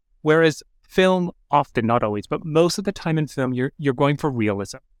real. Whereas film, often, not always, but most of the time in film, you're going for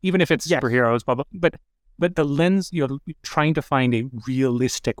realism, even if it's superheroes, blah, blah, but the lens, you're trying to find a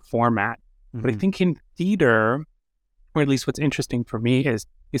realistic format. Mm-hmm. But I think in theater, or at least what's interesting for me is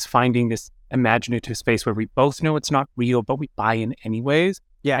finding this imaginative space where we both know it's not real, but we buy in anyways.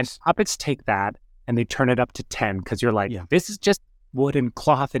 Yeah. And puppets take that and they turn it up to 10 because you're like, this is just wood and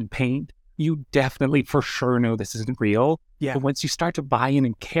cloth and paint. You definitely for sure know this isn't real. Yeah. But once you start to buy in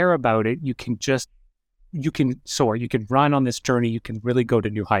and care about it, you can soar, you can run on this journey, you can really go to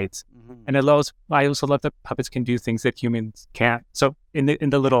new heights. Mm-hmm. And I also love that puppets can do things that humans can't. So in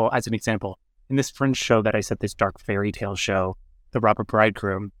the little, as an example, in this Fringe show that I said, this dark fairy tale show, The Robber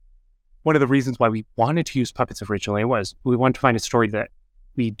Bridegroom, one of the reasons why we wanted to use puppets originally was we wanted to find a story that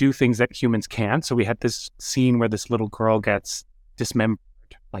we do things that humans can't. So we had this scene where this little girl gets dismembered,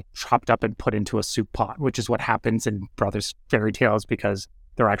 like chopped up and put into a soup pot, which is what happens in Brothers fairy tales because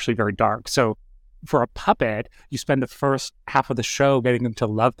they're actually very dark. So for a puppet, you spend the first half of the show getting them to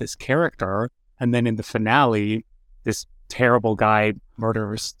love this character. And then in the finale, this terrible guy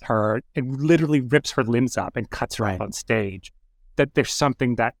murders her and literally rips her limbs up and cuts her up on stage. That there's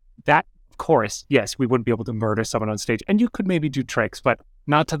something that, of course, yes, we wouldn't be able to murder someone on stage. And you could maybe do tricks, but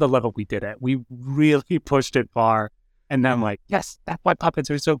not to the level we did it. We really pushed it far. And then I'm like, yes, that's why puppets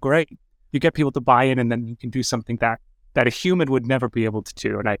are so great. You get people to buy in and then you can do something that a human would never be able to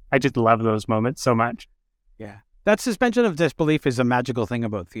do. And I just love those moments so much. Yeah. That suspension of disbelief is a magical thing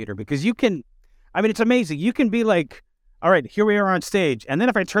about theater because you can, I mean, it's amazing. You can be like, all right, here we are on stage. And then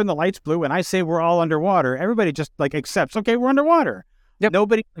if I turn the lights blue and I say we're all underwater, everybody just like accepts, okay, we're underwater. Yep.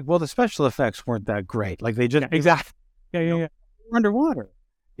 Nobody, well, the special effects weren't that great. Like they just, exactly. Yeah. We're underwater,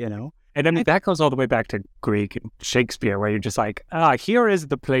 you know? And I mean, that goes all the way back to Greek and Shakespeare, where you're just like, here is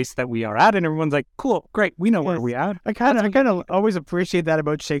the place that we are at. And everyone's like, cool, great, we know where we are. I kind of always appreciate that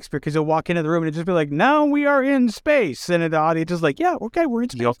about Shakespeare because he'll walk into the room and it'll just be like, now we are in space. And the audience is like, yeah, okay, we're in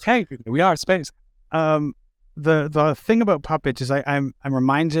space. Okay, we are in space. The thing about puppets is I'm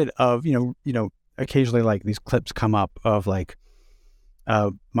reminded of, you know, occasionally like these clips come up of like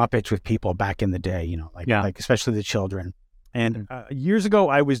Muppets with people back in the day, you know, like especially the children. And years ago,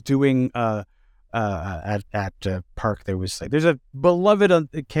 I was doing at Park. There's a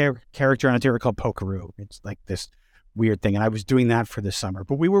beloved character on a theater called Pokeroo. It's like this weird thing, and I was doing that for the summer.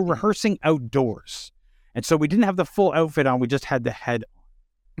 But we were rehearsing outdoors, and so we didn't have the full outfit on. We just had the head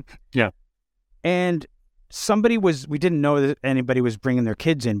on. Yeah, and we didn't know that anybody was bringing their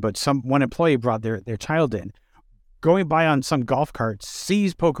kids in, but one employee brought their child in. Going by on some golf cart,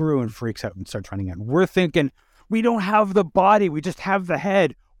 sees Pokeroo and freaks out and starts running in. We're thinking, we don't have the body. We just have the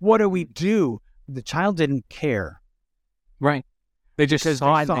head. What do we do? The child didn't care. Right. They just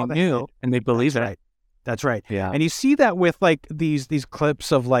saw it and they knew and they believed it. Right. That's right. Yeah. And you see that with like these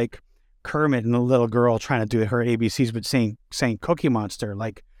clips of like Kermit and the little girl trying to do her ABCs, but saying Cookie Monster.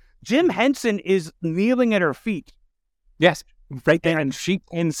 Like Jim Henson is kneeling at her feet. Yes. Right there. And she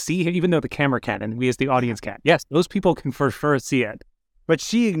can see it, even though the camera can't, and we as the audience can't. Yes. Those people can for sure see it. But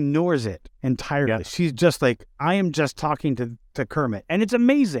she ignores it entirely. Yeah. She's just like, I am just talking to Kermit. And it's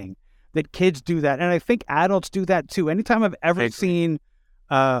amazing that kids do that. And I think adults do that too. Anytime I've ever seen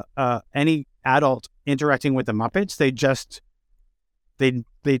any adult interacting with the Muppets,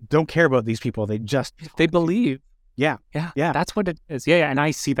 they don't care about these people. They believe. Yeah. That's what it is. Yeah. And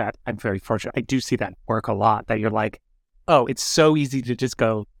I see that. I'm very fortunate. I do see that work a lot, that you're like, oh, it's so easy to just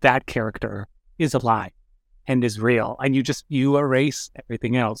go, that character is alive and is real, and you erase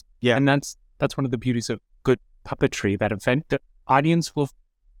everything else. Yeah. And that's one of the beauties of good puppetry, that the audience will,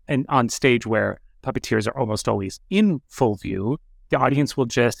 and on stage where puppeteers are almost always in full view, the audience will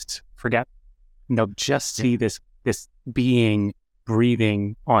just forget, just see this being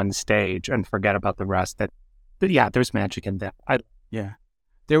breathing on stage and forget about the rest. There's magic in that.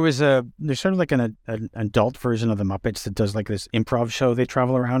 There's sort of like an adult version of the Muppets that does like this improv show. They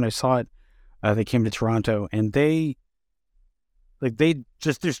travel around. I saw it. They came to Toronto, and there's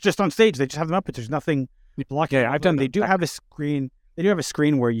just on stage, they just have them up, but there's nothing blocking. Yeah, I've done. They do have a screen. They do have a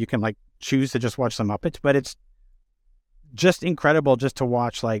screen where you can like choose to just watch the Muppets, but it's just incredible just to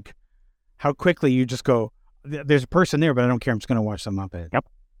watch like how quickly you just go, there's a person there, but I don't care. I'm just going to watch the Muppet. Yep.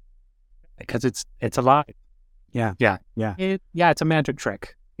 Because it's alive. Yeah. It's a magic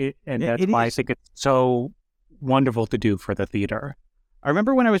trick, and that's why I think it's so wonderful to do for the theater. I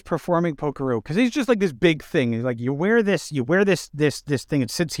remember when I was performing Pokeroo, because he's just like this big thing. He's like, you wear this thing, it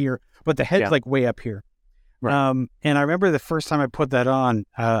sits here, but the head's like way up here. Right. And I remember the first time I put that on,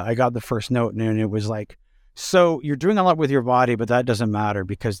 I got the first note, and it was like, so you're doing a lot with your body, but that doesn't matter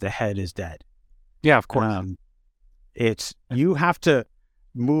because the head is dead. Yeah, of course. You have to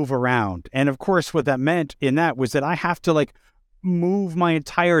move around. And of course, what that meant in that was that I have to like move my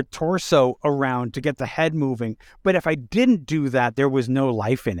entire torso around to get the head moving. But if I didn't do that, there was no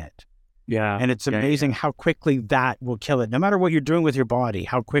life in it. Yeah. And it's amazing how quickly that will kill it. No matter what you're doing with your body,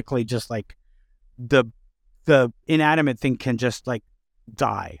 how quickly just like the inanimate thing can just like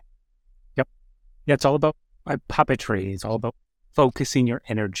die. Yep. Yeah, it's all about puppetry. It's all about focusing your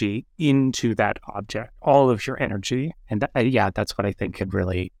energy into that object, all of your energy. And that's what I think could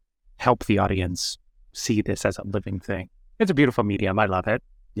really help the audience see this as a living thing. It's a beautiful medium. I love it.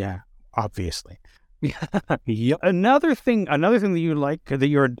 Yeah, obviously. Yep. Another thing that you like, that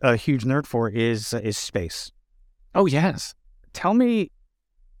you're a huge nerd for, is space. Oh, yes. Tell me,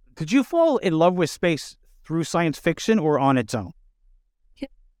 did you fall in love with space through science fiction or on its own? Yeah.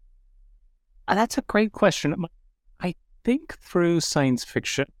 That's a great question. I think through science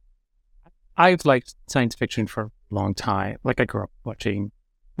fiction. I've liked science fiction for a long time. Like, I grew up watching,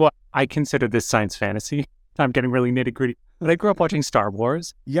 well, I consider this science fantasy. I'm getting really nitty gritty. But I grew up watching Star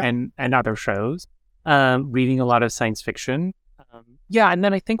Wars and other shows, reading a lot of science fiction. And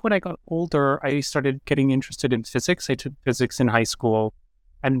then I think when I got older, I started getting interested in physics. I took physics in high school,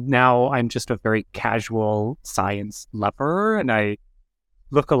 and now I'm just a very casual science lover, and I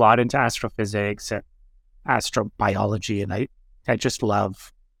look a lot into astrophysics and astrobiology, and I just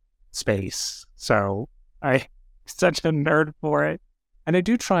love space. So I'm such a nerd for it. And I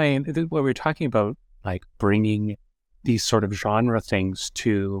do try, and what we're talking about, like bringing these sort of genre things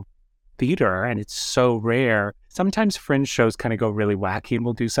to theater, and it's so rare. Sometimes fringe shows kind of go really wacky and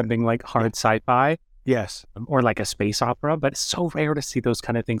we'll do something like hard sci-fi. Yes. Or like a space opera, but it's so rare to see those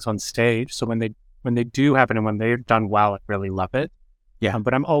kind of things on stage. So when they do happen and when they're done well, I really love it. Yeah.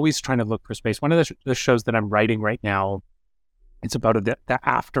 But I'm always trying to look for space. One of the shows that I'm writing right now, it's about the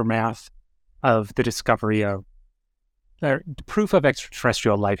aftermath of the discovery of the proof of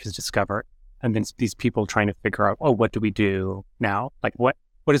extraterrestrial life is discovered. And then these people trying to figure out, oh, what do we do now? Like, what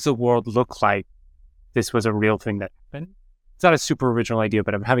does the world look like? This was a real thing that happened. It's not a super original idea,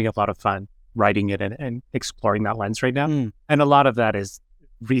 but I'm having a lot of fun writing it and exploring that lens right now. And a lot of that is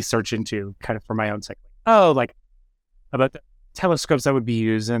research into kind of for my own sake. Oh, like about the telescopes that would be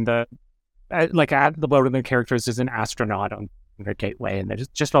used, and one of the characters is an astronaut on their gateway, and there's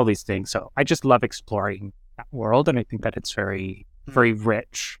just all these things. So I just love exploring that world, and I think that it's very, very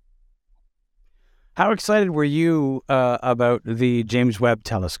rich. How excited were you about the James Webb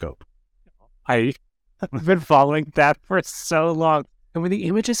Telescope? I've been following that for so long. And when the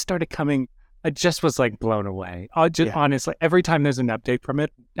images started coming, I just was like blown away. Honestly, every time there's an update from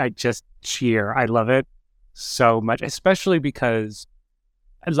it, I just cheer. I love it so much, especially because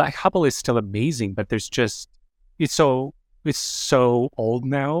like Hubble is still amazing, but there's just, it's so old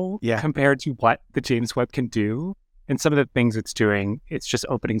now compared to what the James Webb can do. And some of the things it's doing, it's just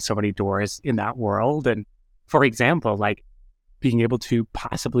opening so many doors in that world. And for example, like being able to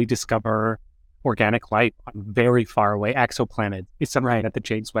possibly discover organic life on very far away exoplanets is something that the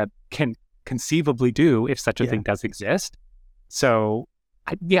James Webb can conceivably do if such a thing does exist. So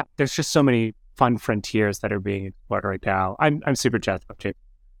there's just so many fun frontiers that are being explored right now. I'm super jazzed about it.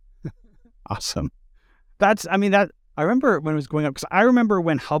 Awesome. I remember when it was going up, because I remember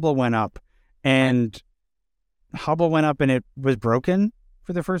when Hubble went up and it was broken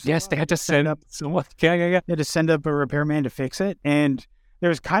for the first time. Yes, they had to send up someone. They had to send up a repairman to fix it. And there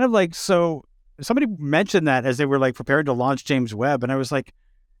was kind of like, so somebody mentioned that as they were like preparing to launch James Webb. And I was like,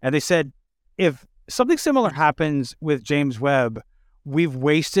 and they said, if something similar happens with James Webb, we've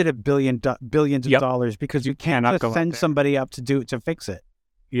wasted billions of dollars because you can't send somebody up to fix it.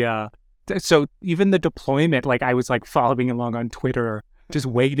 Yeah. So even the deployment, like I was like following along on Twitter, just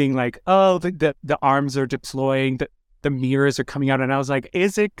waiting like, oh, the arms are deploying, the mirrors are coming out. And I was like,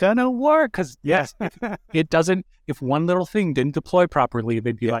 is it going to work? Because yes, it doesn't. If one little thing didn't deploy properly,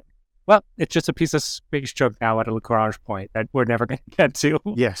 they'd be like, well, it's just a piece of space junk now at a Lagrange point that we're never going to get to.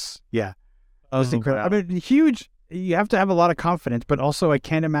 Yes. Yeah. That was incredible. I mean, huge. You have to have a lot of confidence, but also I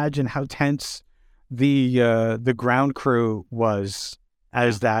can't imagine how tense the ground crew was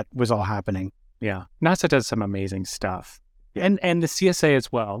as that was all happening. Yeah. NASA does some amazing stuff. And the CSA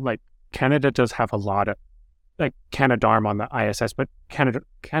as well. Like Canada does have a lot of, like Canadarm on the ISS, but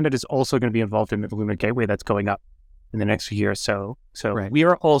Canada's also going to be involved in the Lunar Gateway that's going up in the next few years. So we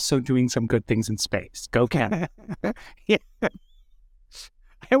are also doing some good things in space. Go Canada. Yeah.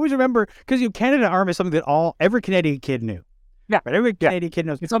 I always remember, because Canadarm is something that every Canadian kid knew. Yeah. Right? Every Canadian kid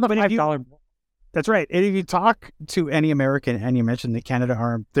knows. It's on the $5. That's right. And if you talk to any American and you mention the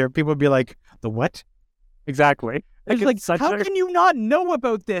Canadarm, people would be like, the what? Exactly. It's like, how can you not know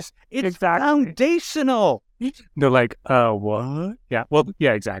about this? It's foundational. They're like, oh, what? Yeah. Well,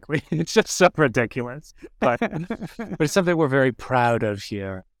 yeah, exactly. It's just so ridiculous. But it's something we're very proud of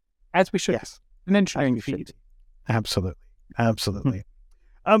here, as we should. Yes. And then trying to feed. Absolutely.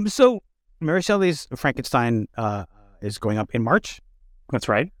 So Mary Shelley's Frankenstein is going up in March. That's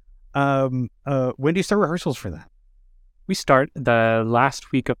right. When do you start rehearsals for that? We start the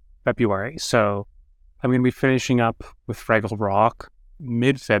last week of February. So I'm going to be finishing up with Fraggle Rock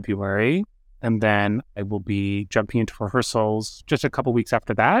mid-February, and then I will be jumping into rehearsals just a couple weeks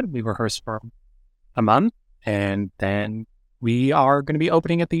after that. We rehearse for a month, and then we are going to be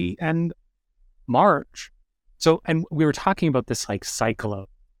opening at the end March. So, and we were talking about this like cycle of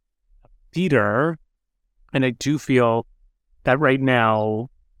theater, and I do feel that right now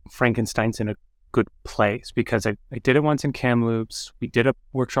Frankenstein's in a good place because I did it once in Kamloops. We did a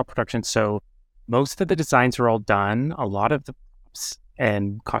workshop production, so most of the designs are all done. A lot of the props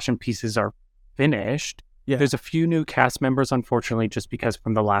and costume pieces are finished. Yeah. There's a few new cast members, unfortunately, just because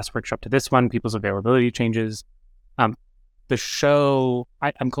from the last workshop to this one, people's availability changes. The show,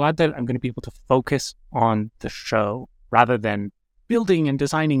 I'm glad that I'm going to be able to focus on the show rather than building and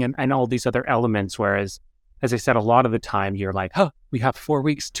designing and all these other elements. Whereas, as I said, a lot of the time you're like, we have 4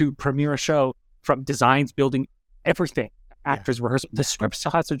 weeks to premiere a show, from designs, building, everything, actors, rehearsal. The script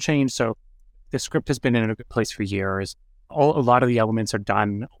still has to change. So the script has been in a good place for years. A lot of the elements are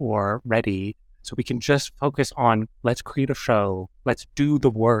done or ready. So we can just focus on, let's create a show. Let's do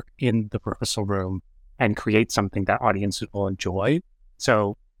the work in the rehearsal room and create something that audiences will enjoy.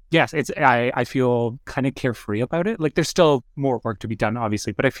 So yes, I feel kind of carefree about it. Like there's still more work to be done,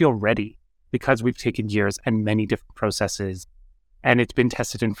 obviously, but I feel ready because we've taken years and many different processes, and it's been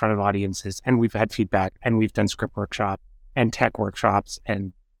tested in front of audiences, and we've had feedback, and we've done script workshop and tech workshops,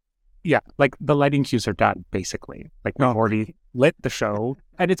 and yeah, like the lighting cues are done basically. Like we've already lit the show,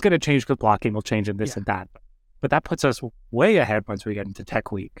 and it's going to change because blocking will change and this and that. But that puts us way ahead once we get into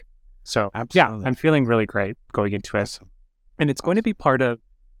Tech Week. So yeah, I'm feeling really great going into it. And it's going to be part of,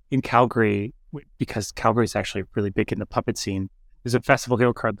 in Calgary, because Calgary is actually really big in the puppet scene. There's a festival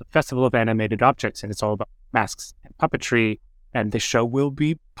here called the Festival of Animated Objects, and it's all about masks and puppetry. And the show will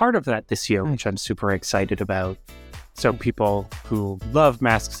be part of that this year, which I'm super excited about. So people who love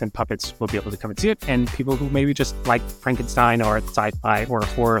masks and puppets will be able to come and see it. And people who maybe just like Frankenstein or sci-fi or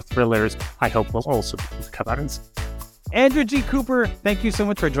horror thrillers, I hope will also be able to come out and see. Andrew G. Cooper, thank you so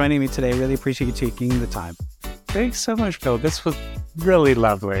much for joining me today. Really appreciate you taking the time. Thanks so much, Phil. This was really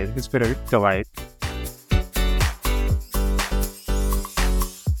lovely. It's been a delight.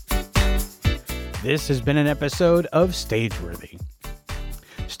 This has been an episode of Stageworthy.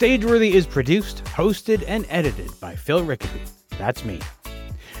 Stageworthy is produced, hosted, and edited by Phil Rickaby. That's me.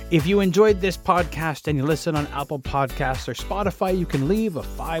 If you enjoyed this podcast and you listen on Apple Podcasts or Spotify, you can leave a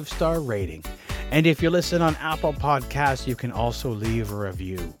 5-star rating. And if you listen on Apple Podcasts, you can also leave a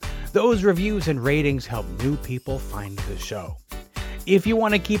review. Those reviews and ratings help new people find the show. If you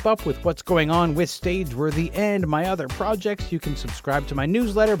want to keep up with what's going on with Stageworthy and my other projects, you can subscribe to my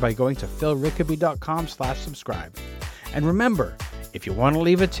newsletter by going to philrickaby.com/subscribe. And remember, if you want to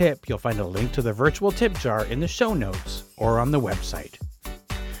leave a tip, you'll find a link to the virtual tip jar in the show notes or on the website.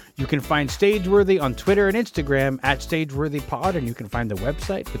 You can find Stageworthy on Twitter and Instagram at StageworthyPod, and you can find the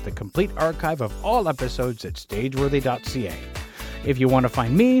website with the complete archive of all episodes at stageworthy.ca. If you want to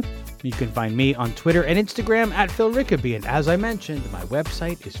find me, you can find me on Twitter and Instagram at Phil Rickaby, and as I mentioned, my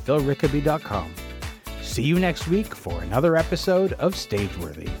website is philrickaby.com. See you next week for another episode of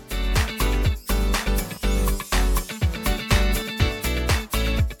Stageworthy.